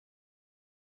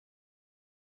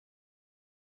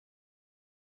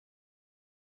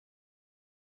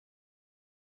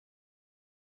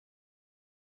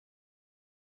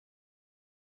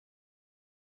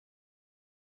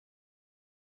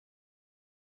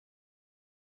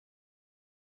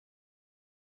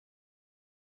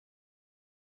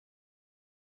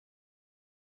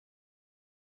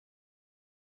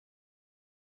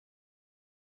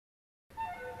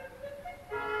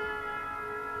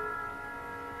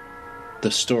The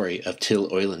Story of Till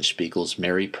Eulenspiegel's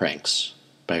Merry Pranks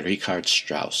by Richard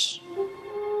Strauss.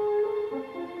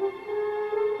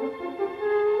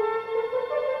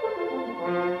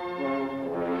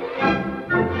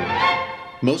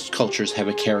 Most cultures have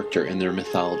a character in their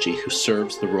mythology who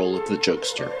serves the role of the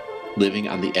jokester, living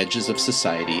on the edges of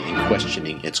society and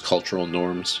questioning its cultural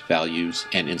norms, values,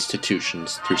 and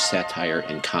institutions through satire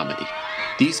and comedy.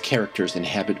 These characters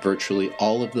inhabit virtually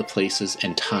all of the places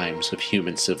and times of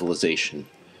human civilization,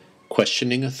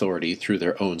 questioning authority through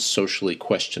their own socially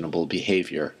questionable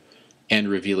behavior, and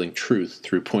revealing truth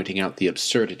through pointing out the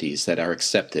absurdities that are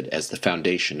accepted as the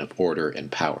foundation of order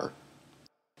and power.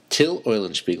 Till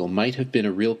Eulenspiegel might have been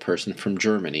a real person from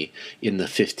Germany in the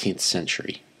 15th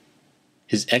century.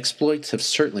 His exploits have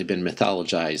certainly been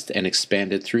mythologized and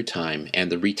expanded through time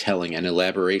and the retelling and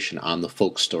elaboration on the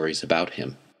folk stories about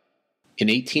him. In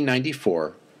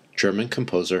 1894, German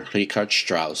composer Richard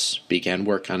Strauss began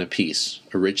work on a piece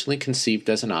originally conceived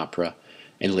as an opera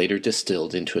and later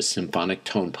distilled into a symphonic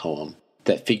tone poem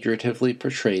that figuratively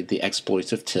portrayed the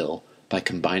exploits of Till by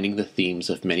combining the themes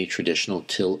of many traditional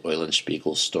Till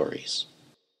Eulenspiegel stories.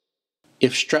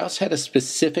 If Strauss had a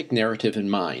specific narrative in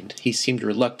mind, he seemed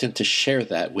reluctant to share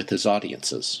that with his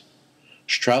audiences.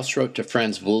 Strauss wrote to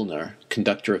Franz Wüllner,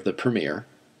 conductor of the premiere,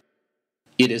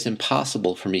 "It is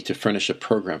impossible for me to furnish a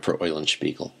program for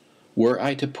Eulenspiegel. Were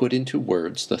I to put into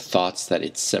words the thoughts that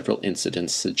its several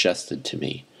incidents suggested to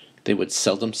me, they would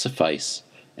seldom suffice,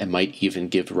 and might even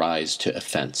give rise to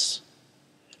offense.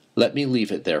 Let me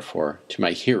leave it, therefore, to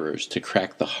my hearers to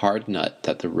crack the hard nut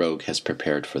that the rogue has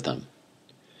prepared for them.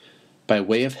 By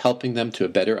way of helping them to a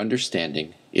better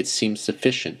understanding, it seems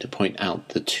sufficient to point out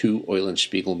the two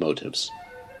Eulenspiegel motives.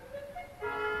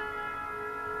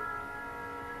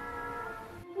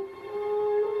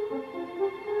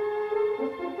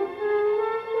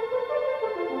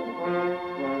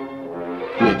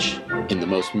 Which, in the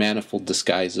most manifold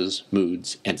disguises,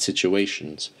 moods, and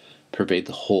situations, pervade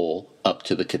the whole up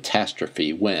to the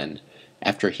catastrophe when,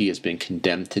 after he has been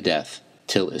condemned to death,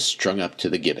 Till is strung up to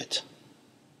the gibbet.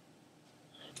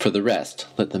 For the rest,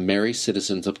 let the merry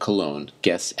citizens of Cologne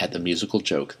guess at the musical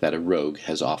joke that a rogue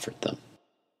has offered them."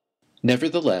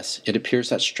 Nevertheless, it appears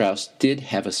that Strauss did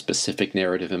have a specific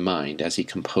narrative in mind as he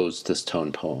composed this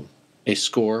tone poem. A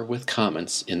score with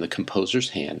comments in the composer's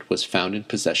hand was found in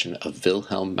possession of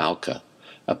Wilhelm Mauke,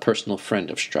 a personal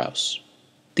friend of Strauss.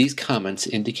 These comments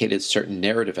indicated certain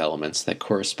narrative elements that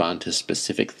correspond to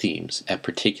specific themes at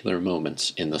particular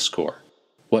moments in the score.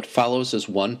 What follows is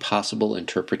one possible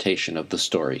interpretation of the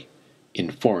story,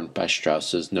 informed by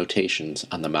Strauss's notations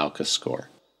on the Mauke score.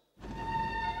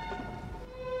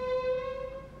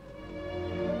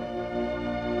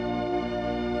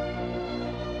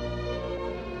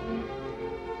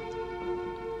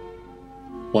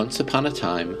 Once upon a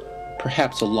time,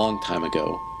 perhaps a long time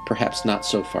ago, perhaps not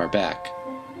so far back,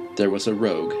 there was a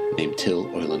rogue named Till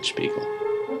Eulenspiegel.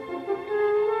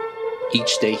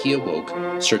 Each day he awoke,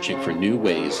 searching for new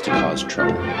ways to cause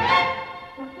trouble.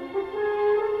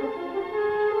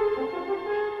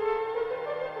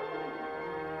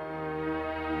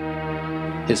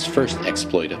 His first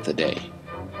exploit of the day.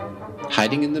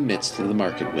 Hiding in the midst of the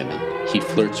market women, he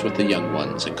flirts with the young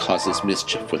ones and causes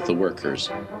mischief with the workers.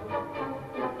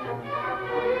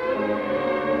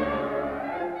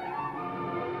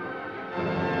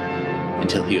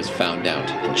 Until he is found out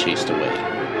and chased away.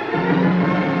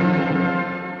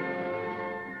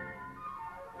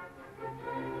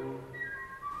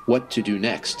 What to do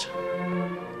next?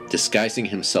 Disguising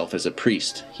himself as a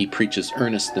priest, he preaches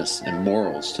earnestness and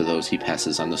morals to those he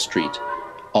passes on the street,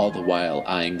 all the while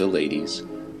eyeing the ladies,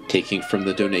 taking from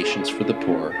the donations for the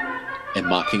poor, and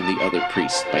mocking the other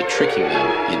priests by tricking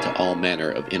them into all manner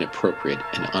of inappropriate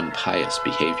and unpious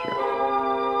behavior.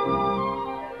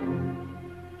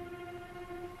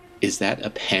 Is that a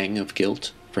pang of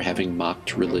guilt for having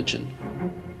mocked religion?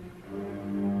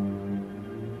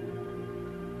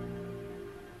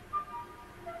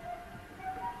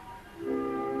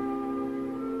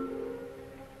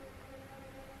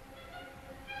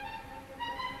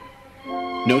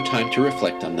 No time to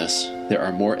reflect on this. There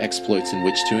are more exploits in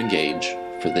which to engage,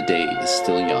 for the day is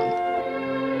still young.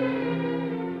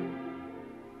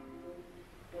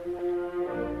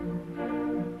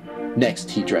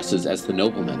 Next, he dresses as the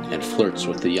nobleman and flirts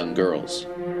with the young girls.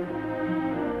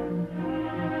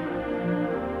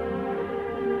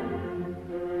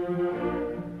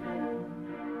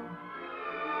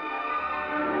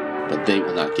 But they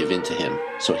will not give in to him,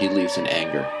 so he leaves in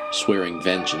anger, swearing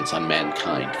vengeance on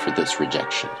mankind for this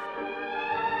rejection.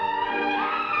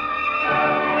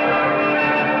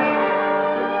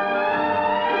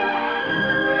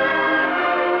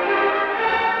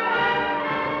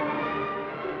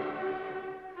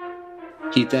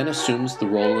 He then assumes the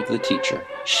role of the teacher,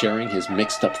 sharing his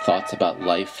mixed-up thoughts about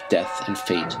life, death, and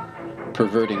fate,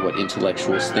 perverting what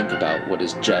intellectuals think about what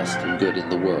is just and good in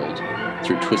the world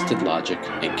through twisted logic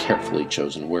and carefully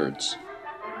chosen words.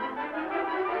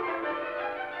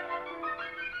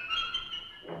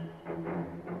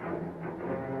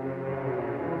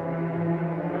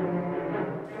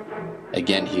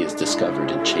 Again he is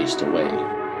discovered and chased away.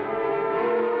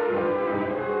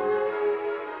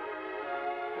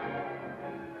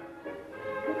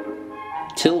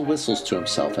 Till whistles to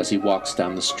himself as he walks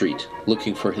down the street,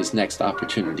 looking for his next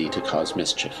opportunity to cause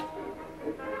mischief.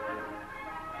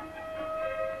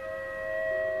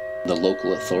 The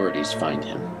local authorities find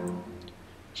him.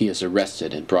 He is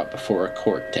arrested and brought before a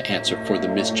court to answer for the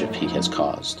mischief he has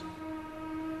caused.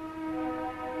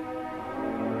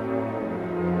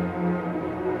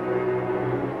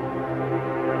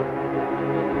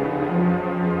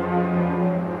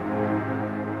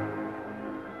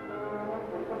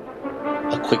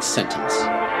 A quick sentence: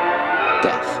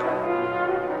 death.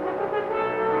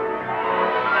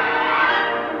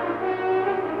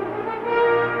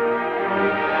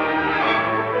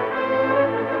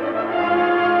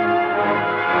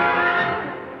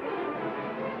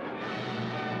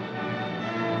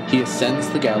 He ascends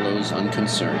the gallows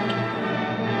unconcerned.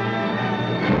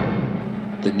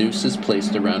 The noose is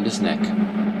placed around his neck.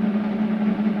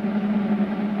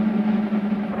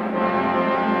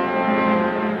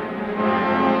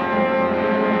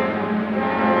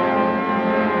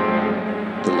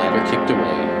 The ladder kicked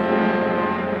away.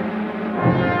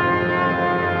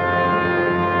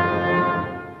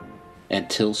 And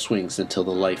Till swings until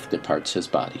the life departs his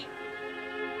body.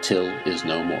 Till is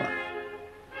no more.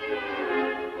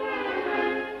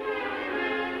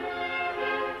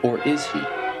 Or is he?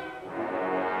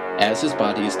 As his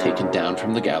body is taken down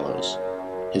from the gallows,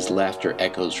 his laughter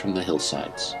echoes from the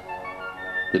hillsides.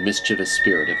 The mischievous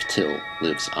spirit of Till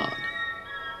lives on.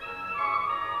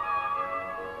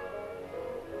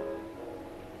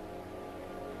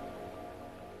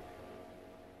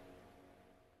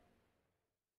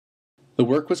 The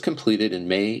work was completed in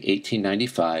May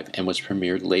 1895 and was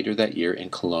premiered later that year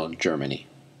in Cologne, Germany.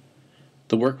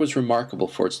 The work was remarkable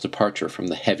for its departure from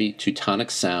the heavy Teutonic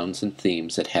sounds and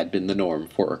themes that had been the norm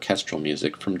for orchestral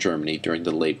music from Germany during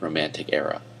the late Romantic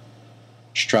era.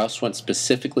 Strauss went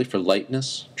specifically for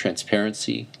lightness,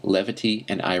 transparency, levity,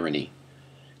 and irony,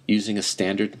 using a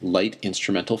standard light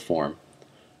instrumental form,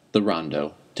 the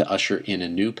rondo, to usher in a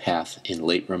new path in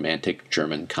late Romantic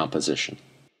German composition.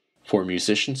 For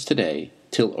musicians today,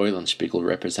 Till Eulenspiegel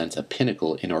represents a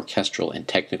pinnacle in orchestral and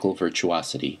technical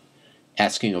virtuosity,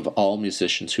 asking of all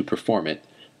musicians who perform it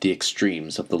the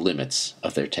extremes of the limits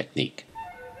of their technique.